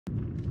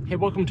Hey,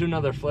 welcome to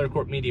another Flare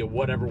Corp Media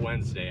Whatever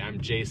Wednesday. I'm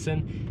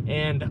Jason,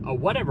 and a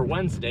Whatever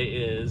Wednesday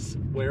is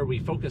where we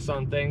focus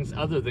on things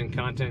other than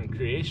content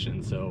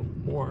creation, so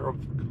more of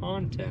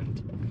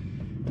content.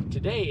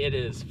 Today it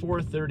is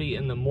 4:30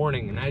 in the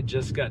morning, and I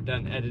just got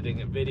done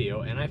editing a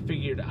video, and I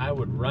figured I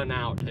would run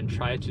out and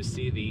try to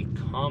see the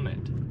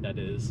comet that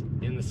is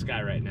in the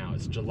sky right now.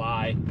 It's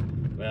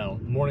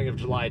morning of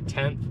July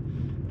 10th.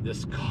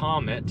 This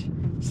comet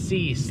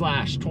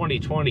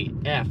C/2020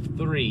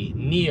 F3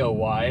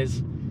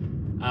 NEOWISE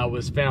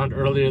was found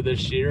earlier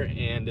this year,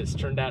 and it's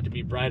turned out to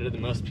be brighter than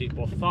most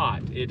people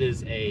thought. It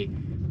is the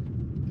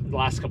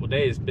last couple of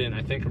days been,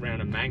 I think,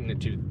 around a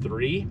magnitude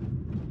 3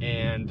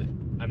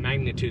 and a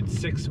magnitude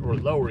 6 or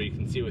lower you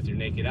can see with your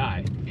naked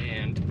eye,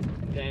 and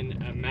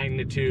then a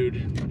magnitude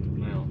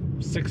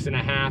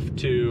 6.5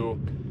 to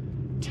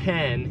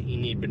 10 you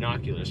need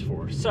binoculars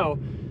for. So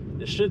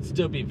this should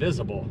still be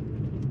visible.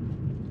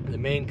 The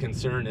main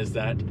concern is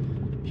that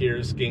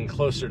here's getting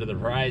closer to the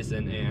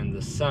horizon, and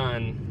the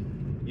sun,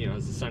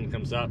 as the sun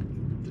comes up,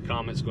 the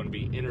comet's going to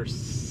be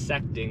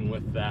intersecting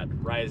with that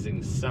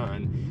rising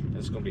sun, and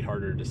it's going to be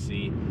harder to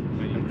see.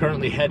 I'm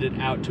currently headed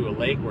out to a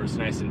lake where it's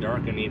nice and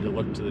dark. I need to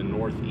look to the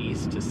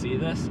northeast to see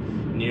this,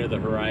 near the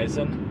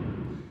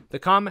horizon. The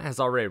comet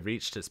has already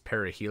reached its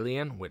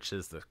perihelion, which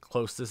is the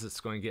closest it's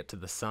going to get to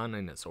the sun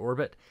in its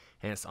orbit,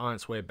 and it's on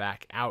its way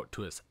back out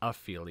to its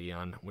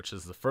aphelion, which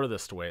is the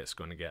furthest away it's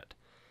going to get.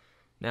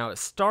 Now, it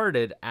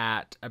started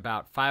at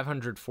about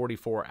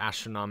 544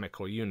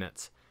 astronomical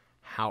units.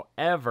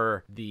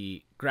 However,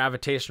 the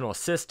gravitational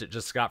assist it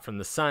just got from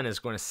the sun is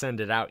going to send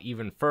it out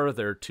even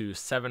further to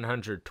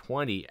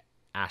 720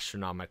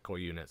 astronomical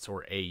units,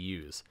 or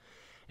AUs.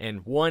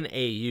 And 1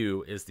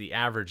 AU is the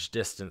average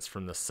distance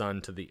from the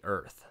sun to the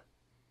Earth.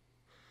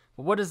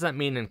 But what does that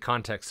mean in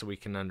context so we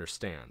can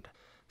understand?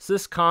 So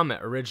this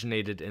comet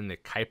originated in the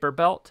Kuiper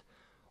Belt,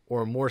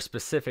 or more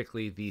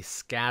specifically, the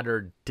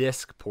scattered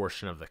disk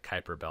portion of the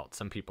Kuiper Belt.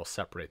 Some people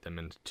separate them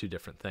into two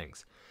different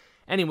things.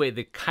 Anyway,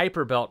 the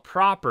Kuiper Belt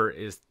proper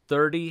is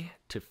 30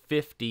 to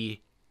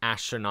 50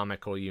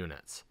 astronomical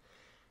units.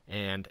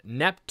 And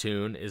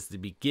Neptune is the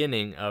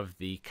beginning of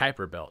the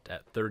Kuiper Belt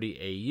at 30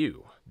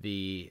 AU.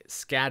 The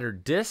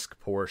scattered disk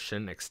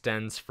portion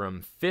extends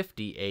from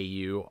 50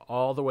 AU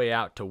all the way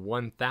out to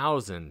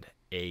 1000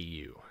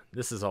 AU.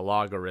 This is a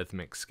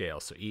logarithmic scale,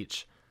 so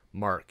each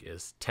mark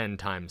is 10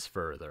 times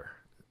further.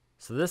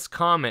 So this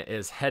comet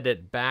is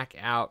headed back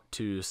out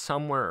to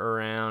somewhere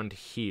around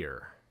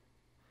here.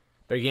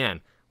 But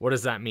again, what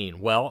does that mean?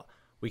 Well,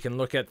 we can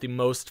look at the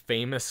most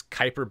famous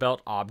Kuiper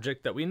Belt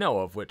object that we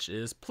know of, which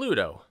is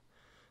Pluto.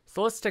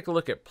 So let's take a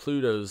look at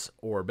Pluto's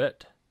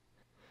orbit.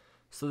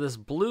 So this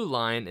blue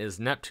line is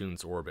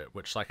Neptune's orbit,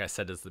 which, like I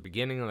said, is the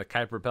beginning of the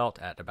Kuiper Belt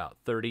at about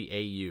 30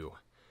 AU.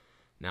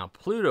 Now,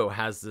 Pluto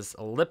has this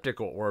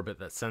elliptical orbit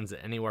that sends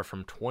it anywhere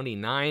from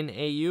 29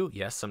 AU,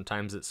 yes,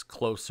 sometimes it's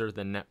closer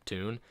than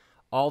Neptune,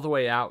 all the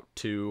way out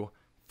to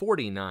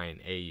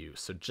 49 AU,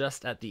 so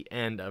just at the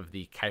end of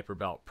the Kuiper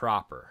Belt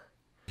proper.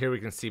 Here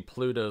we can see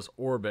Pluto's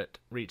orbit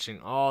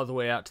reaching all the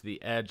way out to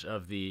the edge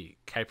of the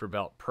Kuiper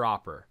Belt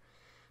proper,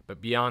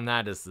 but beyond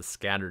that is the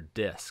scattered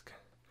disk.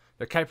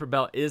 The Kuiper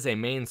Belt is a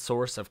main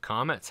source of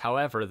comets.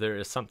 However, there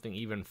is something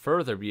even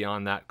further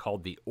beyond that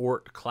called the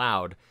Oort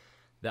cloud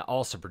that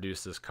also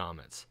produces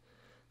comets.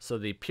 So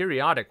the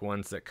periodic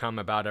ones that come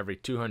about every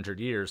 200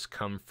 years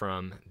come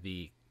from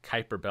the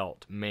Kuiper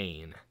Belt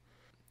main.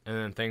 And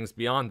then things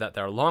beyond that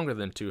are longer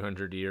than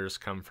 200 years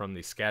come from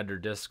the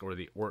scattered disk or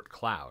the Oort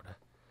cloud.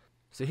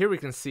 So here we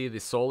can see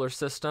the solar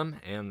system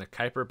and the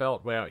Kuiper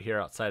Belt way out here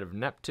outside of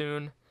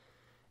Neptune.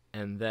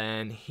 And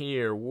then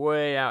here,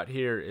 way out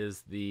here,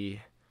 is the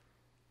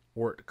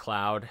Oort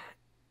cloud.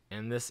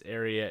 And this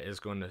area is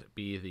going to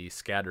be the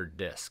scattered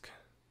disk.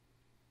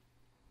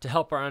 To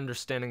help our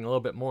understanding a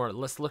little bit more,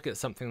 let's look at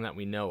something that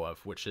we know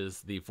of, which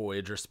is the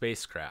Voyager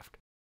spacecraft.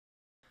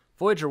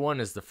 Voyager 1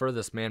 is the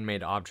furthest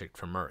man-made object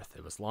from Earth.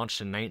 It was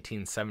launched in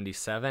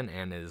 1977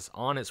 and is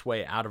on its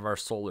way out of our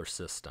solar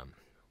system.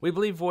 We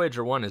believe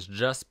Voyager 1 has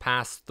just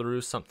passed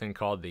through something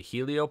called the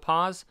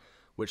heliopause,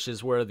 which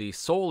is where the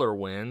solar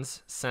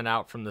winds sent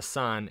out from the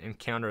sun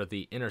encounter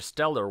the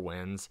interstellar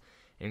winds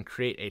and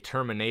create a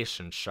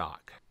termination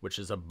shock, which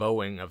is a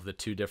bowing of the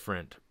two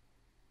different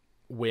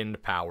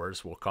wind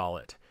powers, we'll call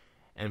it.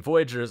 And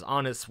Voyager is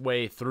on its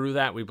way through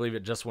that. We believe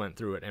it just went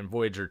through it, and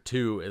Voyager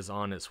 2 is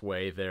on its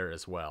way there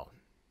as well.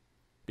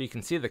 But you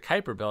can see the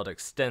Kuiper Belt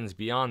extends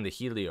beyond the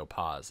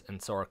heliopause,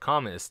 and so our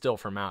comet is still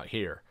from out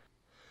here.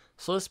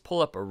 So let's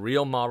pull up a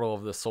real model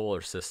of the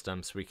solar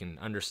system so we can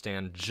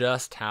understand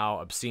just how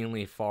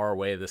obscenely far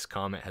away this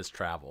comet has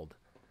traveled.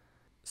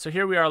 So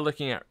here we are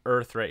looking at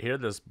Earth right here,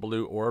 this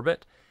blue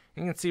orbit.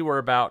 You can see we're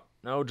about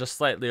just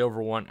slightly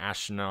over 1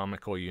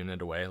 astronomical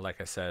unit away. Like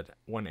I said,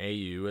 1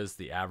 AU is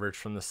the average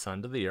from the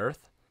sun to the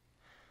Earth.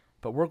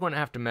 But we're going to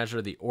have to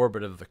measure the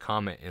orbit of the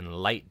comet in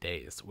light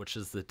days, which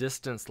is the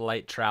distance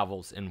light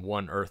travels in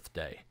 1 Earth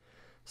day.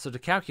 So to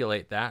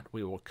calculate that,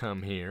 we will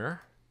come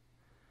here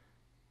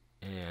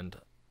and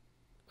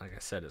Like I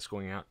said, it's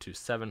going out to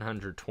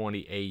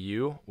 720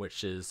 AU,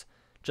 which is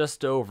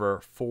just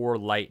over 4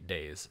 light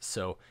days.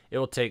 So it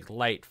will take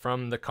light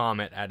from the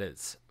comet at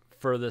its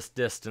furthest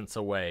distance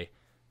away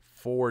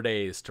 4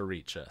 days to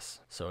reach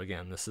us. So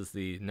again, this is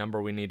the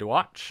number we need to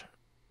watch.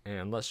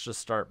 And let's just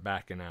start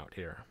backing out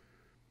here.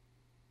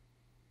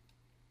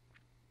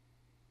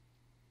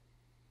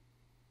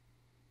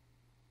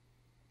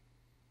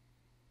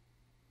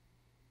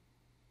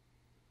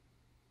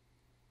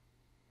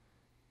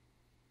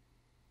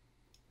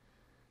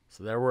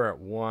 So there we're at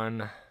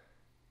 1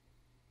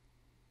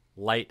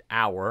 light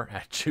hour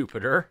at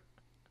Jupiter.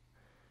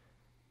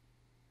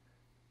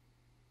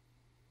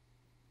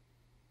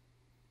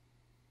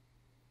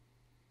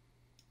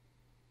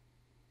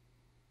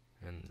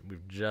 And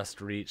we've just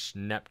reached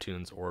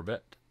Neptune's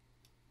orbit.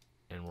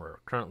 And we're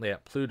currently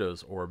at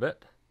Pluto's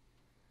orbit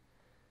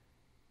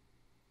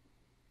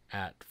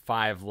at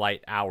 5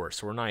 light hours.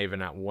 So we're not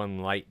even at 1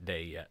 light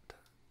day yet.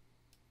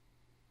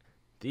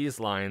 These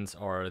lines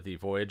are the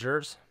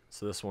Voyagers.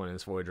 So this one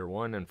is Voyager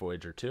 1 and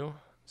Voyager 2.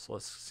 So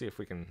let's see if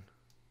we can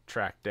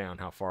track down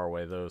how far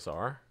away those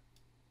are.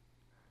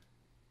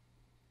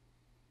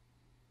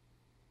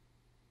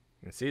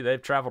 You can see they've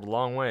traveled a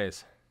long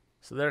ways.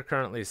 So they're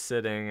currently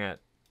sitting at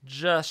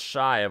just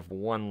shy of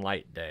 1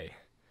 light day.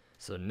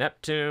 So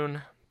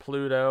Neptune,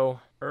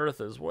 Pluto,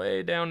 Earth is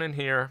way down in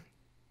here.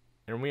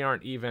 And we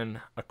aren't even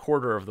a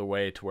quarter of the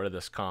way to where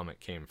this comet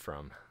came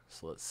from.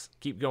 So let's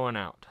keep going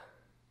out.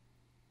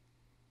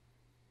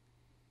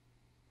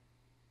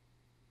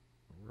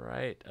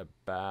 Right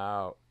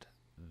about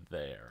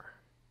there.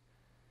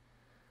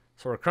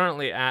 So we're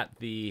currently at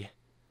the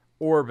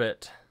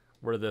orbit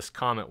where this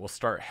comet will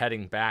start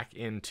heading back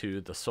into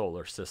the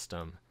solar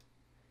system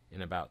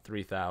in about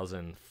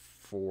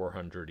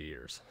 3,400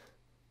 years.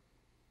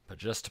 But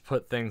just to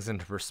put things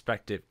into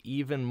perspective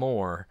even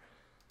more,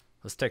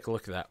 let's take a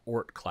look at that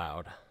Oort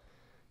cloud.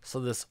 So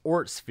this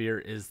Oort sphere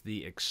is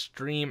the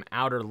extreme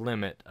outer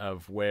limit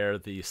of where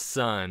the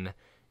sun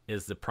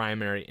is the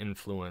primary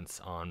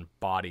influence on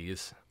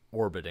bodies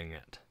orbiting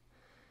it.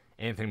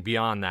 Anything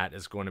beyond that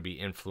is going to be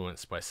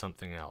influenced by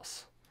something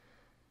else.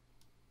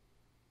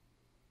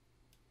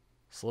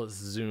 So let's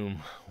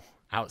zoom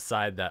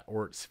outside that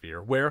Oort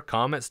sphere, where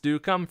comets do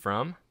come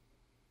from.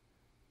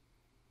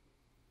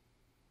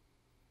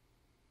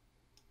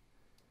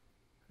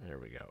 There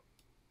we go.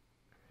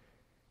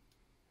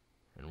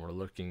 And we're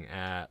looking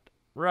at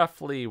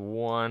roughly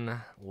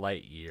 1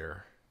 light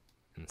year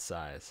in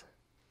size.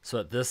 So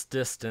at this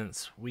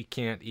distance, we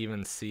can't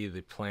even see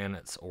the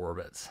planet's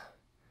orbits.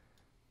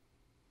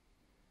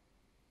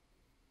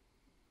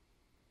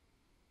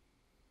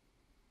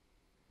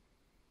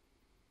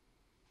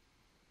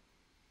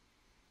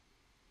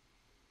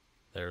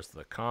 There's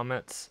the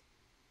comet's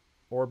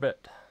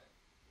orbit.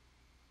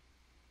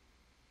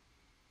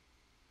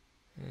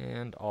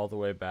 And all the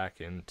way back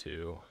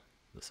into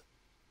this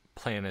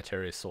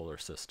planetary solar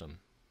system.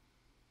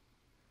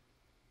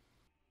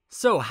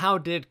 So how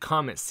did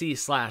Comet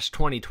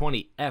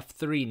C/2020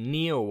 F3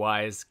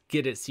 NEOWISE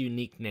get its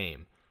unique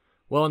name?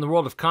 Well, in the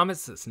world of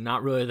comets, it's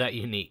not really that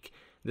unique.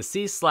 The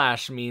C/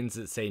 means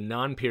it's a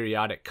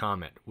non-periodic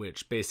comet,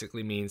 which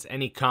basically means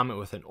any comet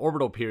with an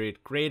orbital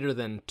period greater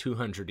than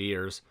 200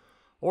 years,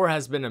 or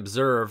has been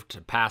observed to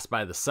pass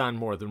by the sun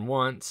more than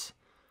once,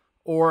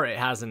 or it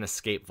has an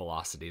escape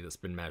velocity that's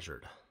been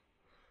measured.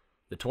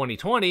 The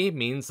 2020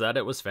 means that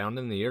it was found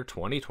in the year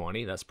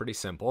 2020. That's pretty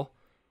simple.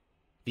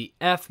 The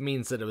F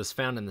means that it was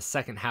found in the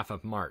second half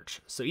of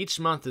March. So each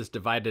month is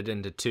divided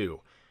into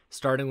 2.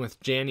 Starting with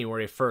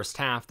January first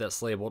half,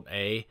 that's labeled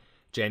A.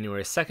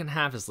 January second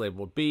half is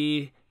labeled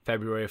B.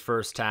 February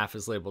first half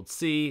is labeled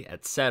C,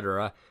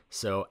 etc.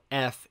 So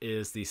F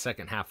is the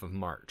second half of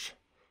March.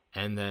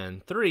 And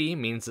then 3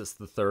 means it's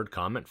the third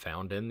comet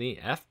found in the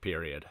F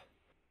period.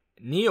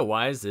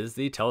 NEOWISE is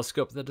the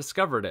telescope that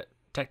discovered it.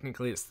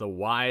 Technically, it's the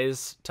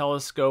WISE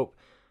telescope,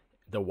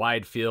 the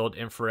Wide Field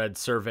Infrared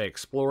Survey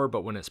Explorer,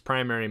 but when its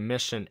primary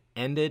mission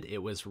ended, it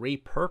was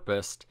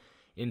repurposed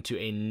into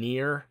a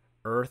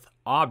near-Earth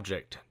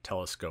object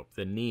telescope,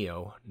 the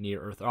NEO,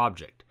 Near-Earth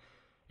Object.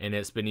 And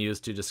it's been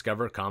used to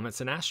discover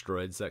comets and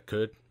asteroids that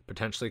could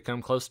potentially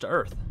come close to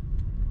Earth.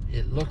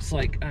 It looks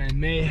like I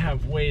may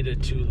have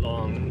waited too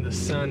long. The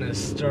sun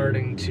is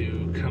starting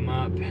to come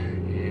up,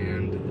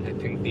 and I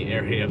think the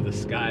area of the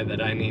sky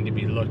that I need to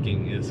be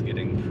looking is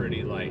getting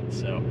pretty light.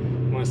 So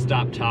I'm gonna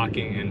stop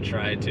talking and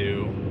try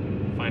to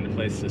find a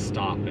place to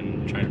stop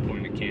and try to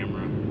point a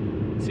camera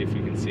and see if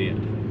we can see it.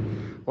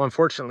 Well,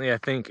 unfortunately, I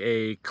think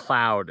a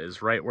cloud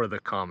is right where the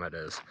comet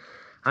is.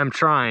 I'm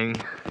trying.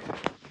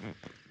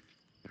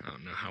 I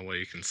don't know how well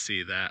you can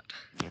see that.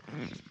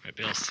 Might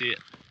be able to see it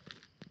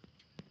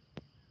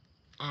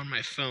on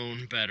my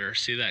phone better.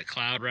 See that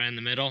cloud right in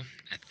the middle?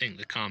 I think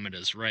the comet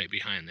is right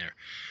behind there.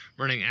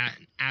 Running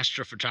an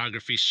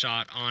astrophotography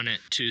shot on it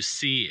to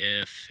see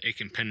if it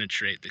can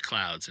penetrate the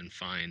clouds and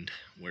find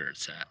where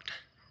it's at.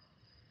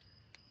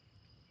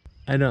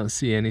 I don't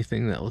see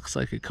anything that looks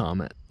like a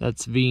comet.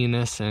 That's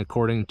Venus, and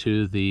according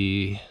to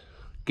the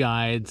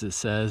guides, it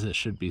says it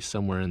should be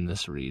somewhere in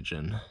this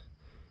region.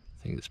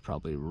 I think it's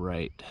probably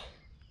right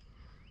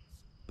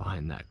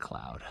behind that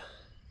cloud.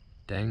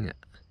 Dang it.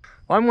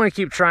 Well, I'm going to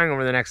keep trying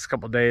over the next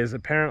couple days.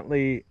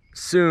 Apparently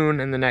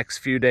soon, in the next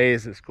few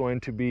days, it's going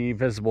to be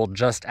visible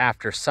just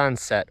after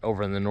sunset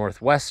over in the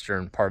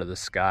northwestern part of the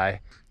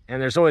sky.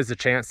 And there's always a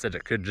chance that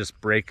it could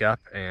just break up,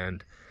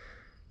 and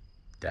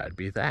that'd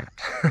be that.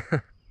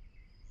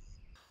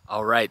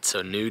 All right,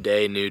 so new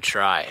day, new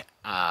try.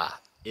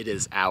 It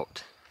is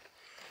out.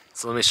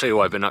 So let me show you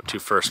what I've been up to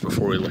first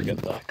before we look at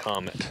the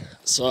comet.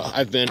 So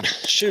I've been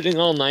shooting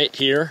all night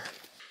here.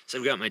 So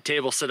I've got my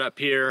table set up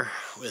here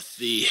with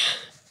the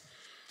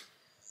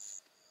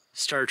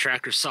Star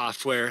Tracker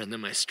software, and then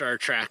my Star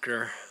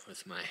Tracker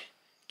with my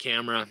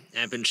camera.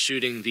 I've been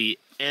shooting the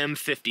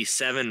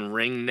M57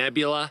 Ring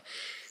Nebula.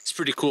 It's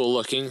pretty cool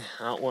looking.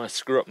 I don't want to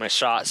screw up my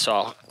shot, so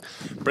I'll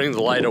bring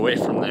the light away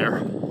from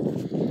there.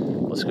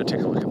 Let's go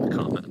take a look at the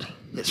comet.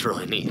 It's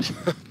really neat.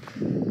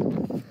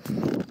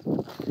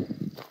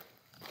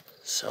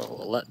 So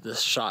we'll let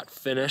this shot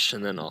finish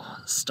and then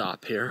I'll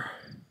stop here.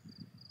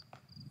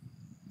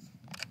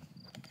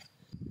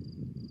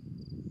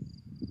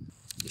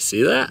 You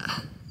see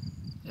that?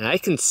 And I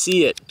can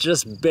see it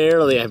just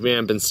barely. I mean,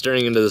 I've been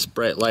staring into this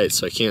bright light,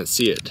 so I can't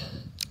see it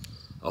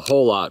a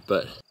whole lot,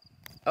 but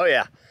oh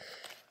yeah.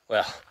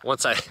 Well,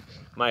 once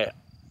my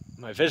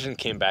vision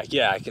came back,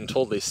 yeah, I can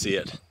totally see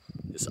it.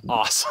 It's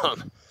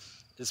awesome.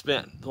 It's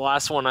been, the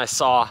last one I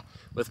saw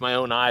with my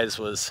own eyes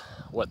was,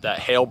 what, that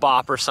Hale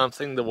Bop or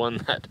something? The one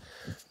that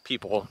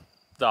people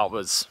thought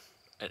was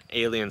an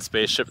alien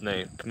spaceship, and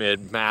they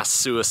committed mass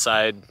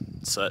suicide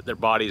so that their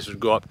bodies would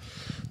go up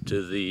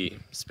to the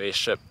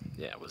spaceship.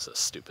 Yeah, it was a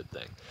stupid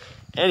thing.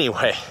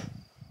 Anyway,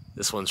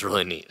 this one's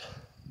really neat.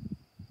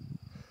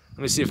 Let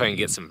me see if I can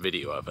get some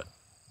video of it.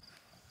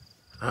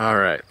 All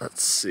right,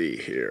 let's see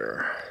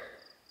here.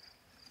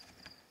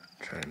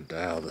 Try and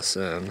dial this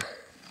in.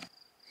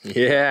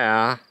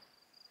 Yeah,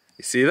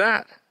 you see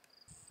that?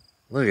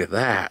 Look at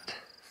that.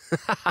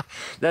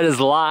 That is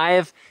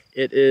live.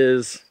 It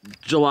is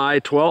July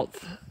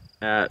 12th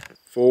at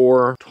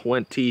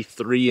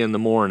 4:23 in the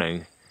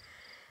morning.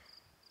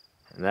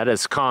 And that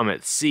is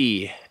Comet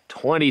C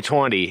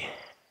 2020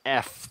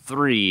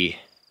 F3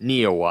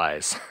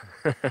 NEOWISE.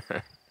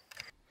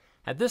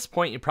 At this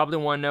point, you probably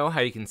want to know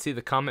how you can see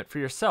the comet for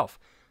yourself.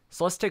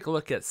 So let's take a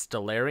look at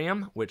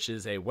Stellarium, which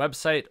is a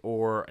website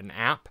or an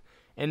app,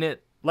 and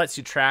it lets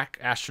you track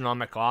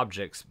astronomical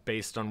objects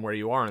based on where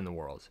you are in the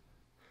world.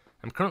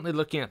 I'm currently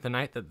looking at the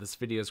night that this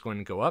video is going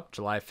to go up,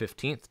 July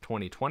 15th,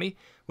 2020,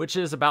 which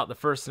is about the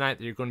first night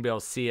that you're going to be able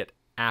to see it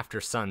after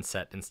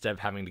sunset instead of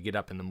having to get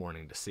up in the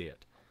morning to see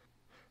it.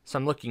 So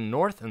I'm looking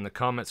north, and the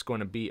comet's going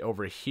to be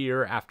over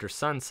here after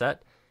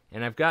sunset,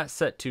 and I've got it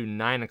set to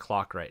 9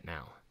 o'clock right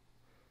now.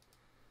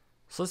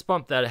 So let's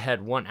bump that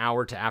ahead 1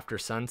 hour to after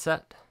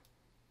sunset.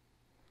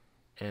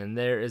 And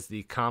there is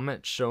the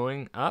comet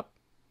showing up.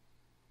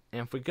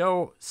 And if we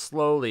go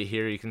slowly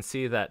here, you can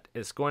see that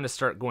it's going to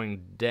start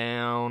going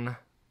down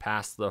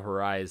past the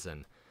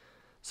horizon.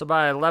 So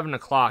by 11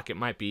 o'clock, it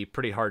might be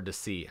pretty hard to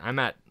see. I'm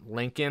at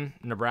Lincoln,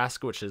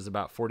 Nebraska, which is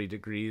about 40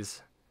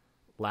 degrees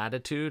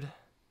latitude.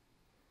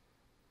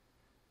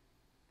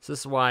 So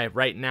this is why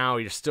right now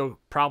you're still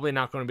probably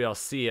not going to be able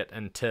to see it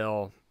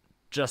until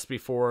just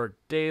before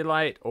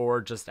daylight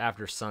or just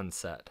after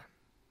sunset.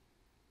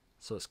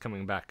 So it's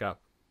coming back up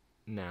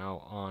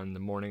now on the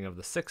morning of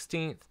the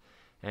 16th,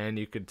 and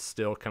you could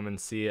still come and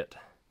see it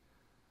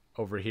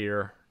over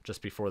here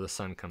just before the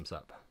sun comes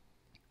up.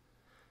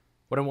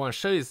 What I want to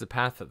show you is the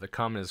path that the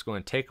comet is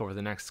going to take over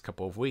the next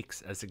couple of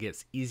weeks as it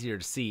gets easier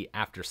to see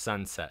after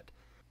sunset.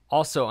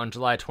 Also on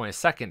July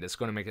 22nd, it's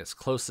going to make its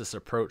closest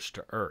approach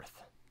to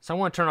Earth. So I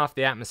want to turn off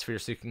the atmosphere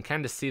so you can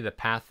kind of see the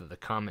path that the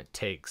comet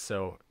takes.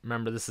 So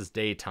remember, this is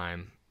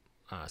daytime,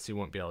 so you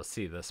won't be able to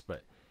see this,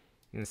 but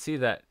you can see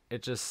that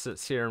it just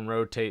sits here and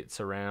rotates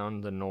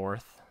around the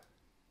north.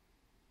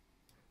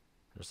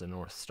 There's the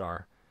North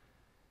Star.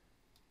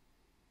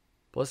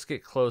 But let's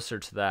get closer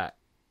to that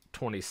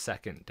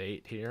 22nd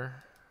date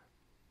here.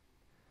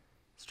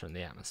 Let's turn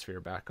the atmosphere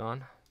back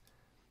on.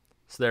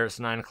 So there's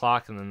 9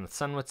 o'clock, and then the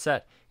sun would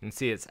set. You can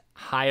see it's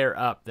higher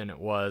up than it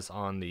was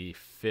on the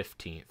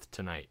 15th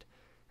tonight.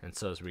 And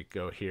so as we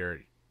go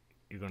here,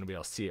 you're going to be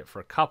able to see it for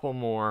a couple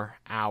more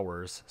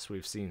hours. So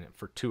we've seen it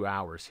for 2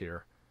 hours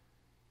here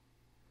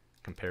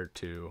compared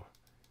to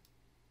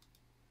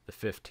the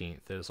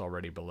 15th. It is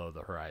already below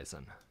the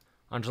horizon.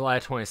 On July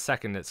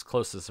 22nd, its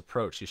closest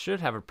approach, you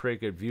should have a pretty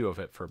good view of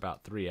it for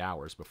about 3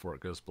 hours before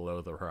it goes below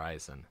the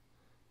horizon.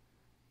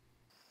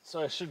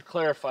 So I should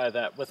clarify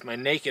that with my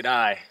naked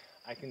eye,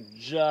 I can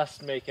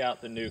just make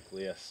out the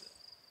nucleus.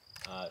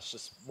 It's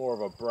just more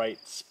of a bright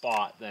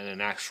spot than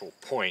an actual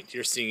point.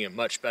 You're seeing it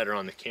much better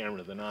on the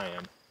camera than I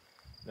am.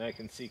 And I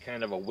can see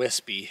kind of a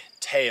wispy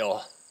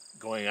tail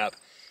going up.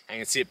 I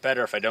can see it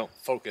better if I don't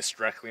focus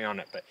directly on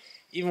it. But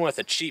even with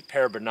a cheap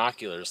pair of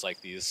binoculars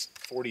like these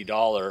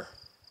 $40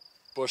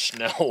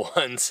 Bushnell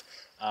ones,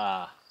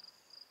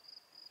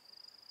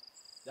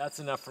 that's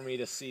enough for me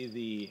to see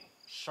the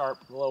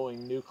sharp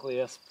glowing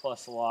nucleus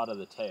plus a lot of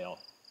the tail.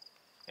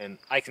 And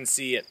I can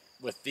see it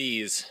with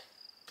these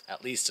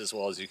at least as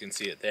well as you can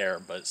see it there,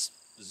 but it's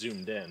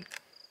zoomed in.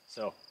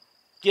 So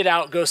get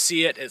out, go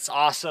see it, it's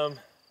awesome.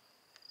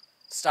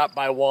 Stop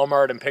by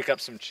Walmart and pick up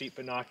some cheap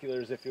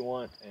binoculars if you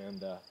want,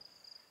 and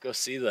go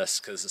see this,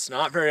 because it's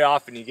not very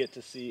often you get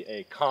to see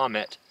a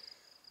comet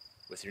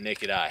with your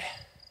naked eye.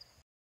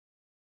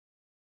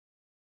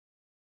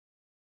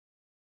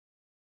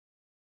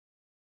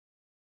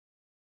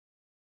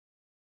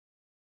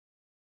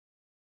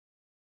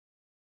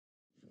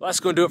 Well, that's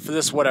going to do it for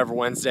this Whatever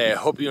Wednesday. I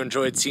hope you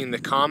enjoyed seeing the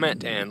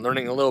comet and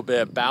learning a little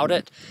bit about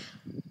it.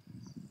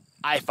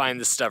 I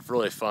find this stuff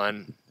really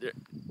fun.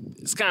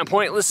 It's kind of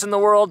pointless in the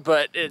world,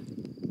 but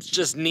it's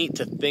just neat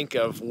to think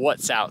of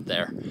what's out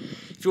there.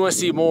 If you want to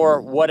see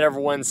more Whatever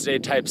Wednesday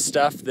type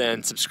stuff,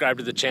 then subscribe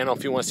to the channel.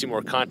 If you want to see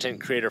more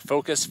content creator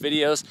focus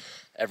videos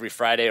every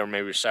Friday or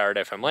maybe Saturday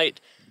if I'm late,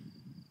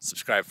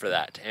 subscribe for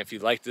that. And if you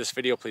liked this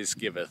video, please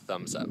give it a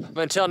thumbs up.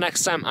 But until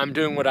next time, I'm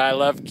doing what I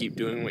love. Keep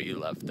doing what you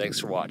love. Thanks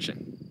for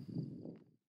watching.